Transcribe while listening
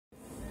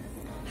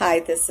Hi,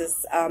 this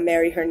is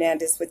Mary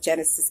Hernandez with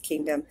Genesis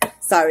Kingdom.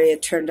 Sorry,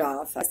 it turned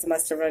off. I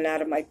must have run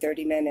out of my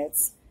 30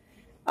 minutes.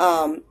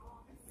 Um,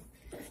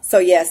 so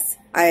yes,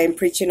 I am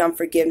preaching on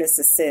forgiveness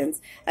of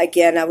sins.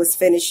 Again, I was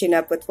finishing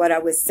up with what I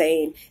was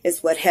saying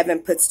is what heaven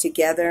puts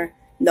together,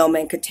 no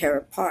man could tear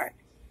apart.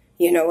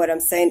 You know what I'm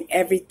saying?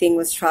 Everything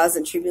was trials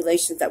and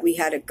tribulations that we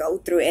had to go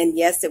through. And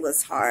yes, it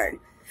was hard.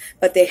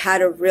 But they had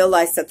to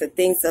realize that the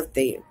things of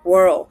the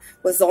world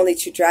was only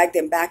to drag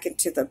them back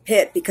into the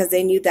pit because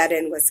they knew that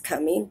end was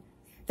coming.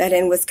 That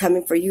end was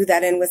coming for you.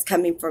 That end was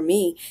coming for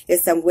me.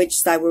 It's on which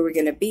side we were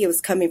going to be. It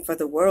was coming for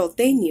the world.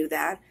 They knew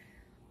that.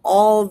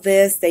 All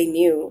this they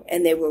knew,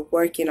 and they were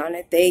working on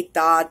it. They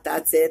thought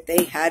that's it.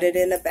 They had it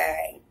in the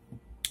bag.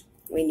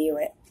 We knew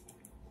it.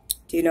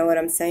 Do you know what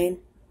I'm saying?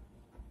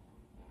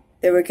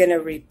 They were going to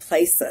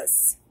replace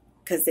us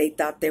because they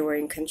thought they were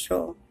in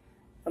control.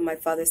 But my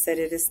father said,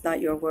 it is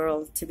not your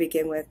world to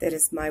begin with. It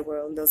is my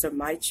world. Those are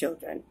my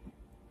children.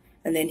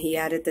 And then he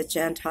added the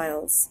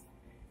Gentiles.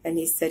 And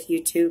he said,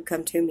 you too,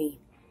 come to me.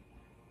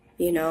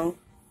 You know,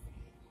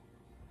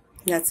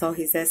 that's all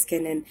he's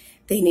asking. And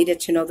they needed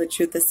to know the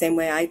truth the same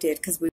way I did because we